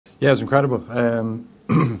Yeah, it was incredible.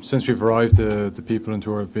 Since we've arrived, the people in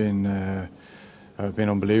tour have been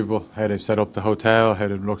unbelievable. How they've set up the hotel, how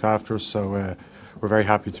they've looked after us. So we're very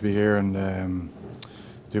happy to be here and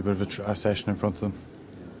do a bit of a session in front of them.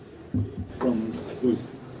 From, I suppose,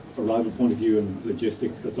 arrival point of view and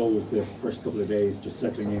logistics, that's always the first couple of days, just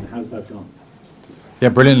settling in. How's that gone? Yeah,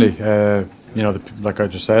 brilliantly. You know, like I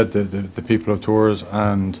just said, the people of tours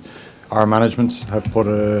and our management have put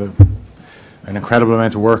an incredible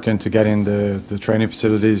amount of work into getting the training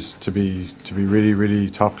facilities to be really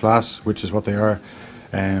top class, which is what they are,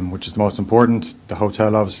 which is the most important. The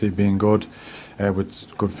hotel obviously being good,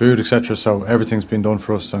 with good food, etc. So everything's been done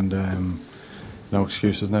for us, and no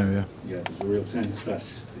excuses now. Yeah. Yeah, there's a real sense that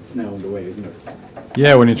it's now underway, isn't it?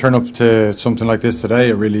 Yeah, when you turn up to something like this today,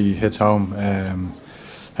 it really hits home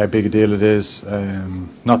how big a deal it is.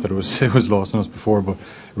 Not that it was lost on us before, but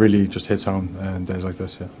it really just hits home in days like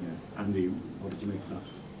this. Yeah. Andy, what did you make of that?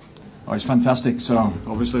 Oh, it's fantastic. So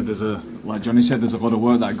obviously like Johnny said, there's a lot of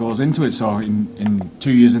work that goes into it. So in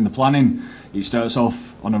 2 years in the planning, it starts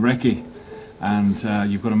off on a recce,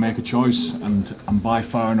 and you've got to make a choice. And by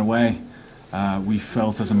far and away, we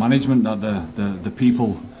felt as a management that the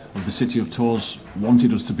people of the City of Tours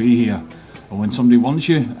wanted us to be here. And when somebody wants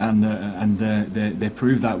you and they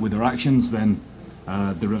prove that with their actions, then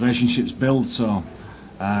the relationship's built. So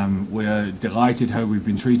we're delighted how we've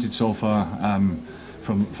been treated so far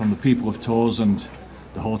from the people of Tours and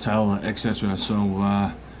the hotel, etc.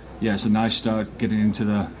 So yeah, it's a nice start getting into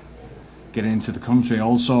the country.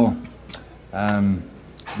 Also,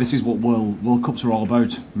 this is what World Cups are all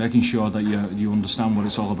about: making sure that you understand what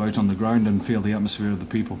it's all about on the ground and feel the atmosphere of the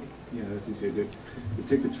people. Yeah, as you say, the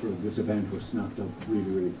tickets for this event were snapped up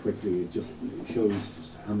really quickly. It just shows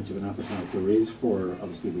just how much of an appetite there is for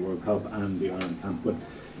obviously the World Cup and the Ireland camp, but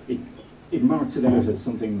it marks it out as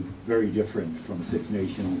something very different from Six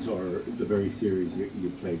Nations or the very series you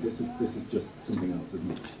played. This is just something else,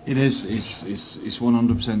 isn't it? It is. It's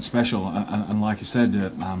 100% special, and like I said,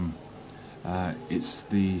 it's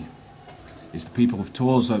the people of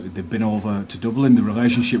Tours that they've been over to Dublin. The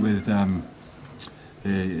relationship with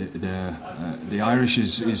the Irish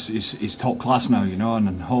is top class now, you know,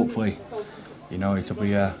 and hopefully, you know, it'll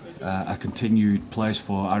be a continued place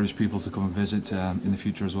for Irish people to come and visit in the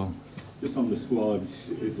future as well. Just on the squad, is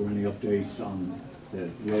there any updates on the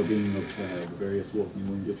well-being of the various walking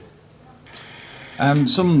wounded?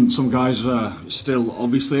 Some guys are still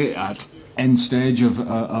obviously at end stage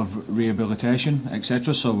of rehabilitation,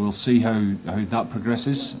 etc. So we'll see how that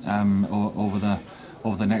progresses over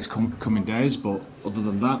the next coming days. But other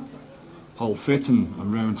than that, all fit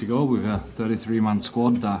and raring to go. We've a 33-man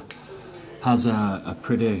squad that has a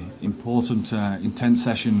pretty important, intense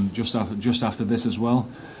session just after this as well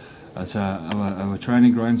at our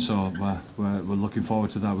training ground. So we're looking forward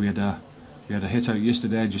to that. We had a hit out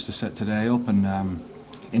yesterday just to set today up and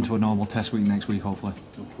into a normal test week next week, hopefully.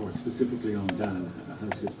 Of course, specifically on Dan,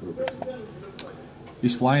 how's his progress?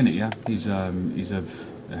 He's flying it, yeah. He's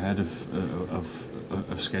ahead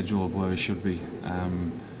of schedule of where he should be.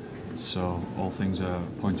 So all things are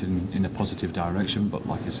pointing in a positive direction. But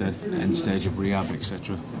like I said, end stage of rehab,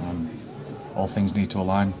 etc. All things need to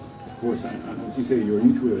align. Of course, and as you say, you're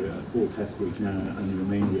into a full test week now and in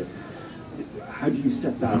Romania. How do you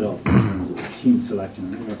set that up in terms of team selection?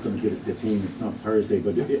 You're not going to give us the team, it's not Thursday,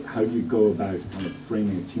 but how do you go about kind of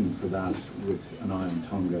framing a team for that with an eye on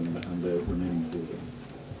Tonga and the remaining pool?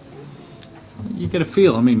 You get a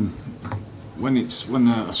feel. I mean, when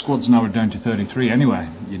a squad's narrowed down to 33 anyway,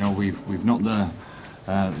 you know, we've not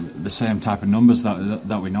the same type of numbers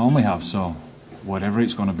that we normally have. So whatever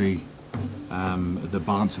it's going to be, the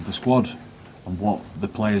balance of the squad and what the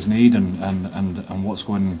players need and what's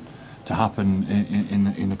going to happen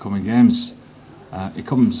in the coming games, it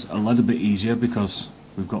comes a little bit easier because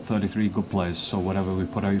we've got 33 good players. So whatever we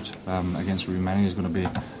put out against Romania is going to be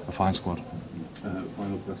a fine squad.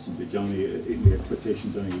 Final question to Johnny. In the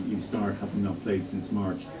expectation, Johnny, you start having not played since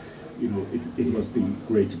March. You know, it must be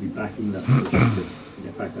great to be back in that position to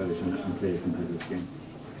get back out and play a competitive game.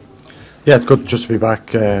 Yeah, it's good just to be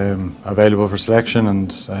back available for selection,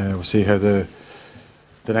 and we'll see how the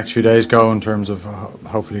next few days go in terms of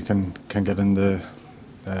hopefully can get in the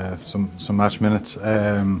some match minutes.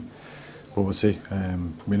 But we'll see.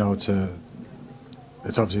 We know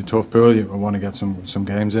it's obviously a tough pool. You want to get some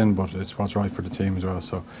games in, but it's what's right for the team as well.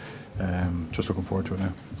 So just looking forward to it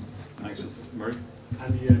now. Thanks, Murray.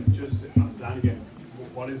 And just on Dan again,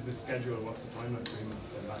 what is the schedule? What's the timeline between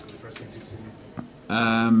back to the first game you've seen?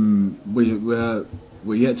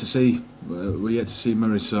 We're yet to see. We're yet to see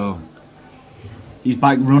Murray. So He's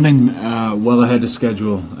back running well ahead of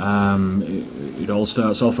schedule. It all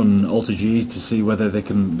starts off on Alter G to see whether they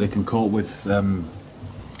can cope with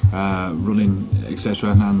running,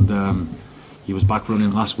 etc. And he was back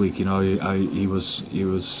running last week. You know, he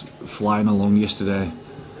was flying along yesterday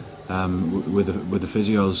with the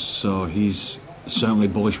physios. So he's certainly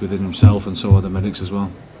bullish within himself, and so are the medics as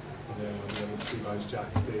well. And then the other two guys,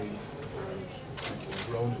 Jack, Dave,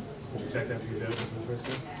 and Ronan. Would you expect them to be there for the first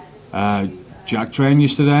game? Jack trained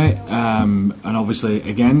yesterday, and obviously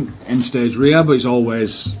again end stage rehab, but he's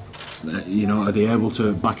always, you know, are they able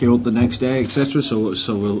to back it up the next day, etc. So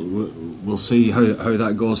we'll see how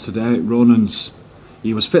that goes today.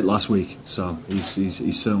 He was fit last week, so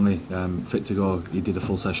he's certainly fit to go. He did a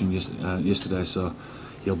full session yesterday, so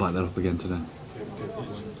he'll back that up again today.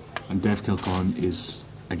 And Dave Kilcorn is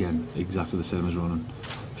again exactly the same as Ronan,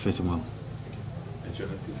 fit and well.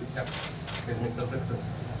 Mr. Sexton.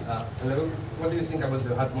 What do you think about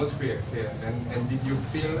the atmosphere here? And did you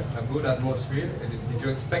feel a good atmosphere? Did you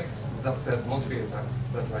expect that atmosphere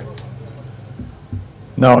that way?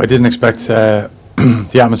 No, I didn't expect the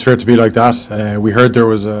atmosphere to be like that. We heard there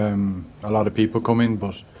was a lot of people coming,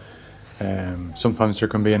 but sometimes there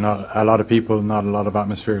can be a lot of people, not a lot of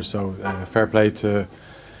atmosphere. So fair play to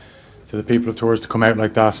the people of Tours to come out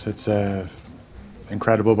like that. It's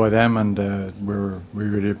incredible by them, and we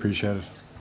really appreciate it.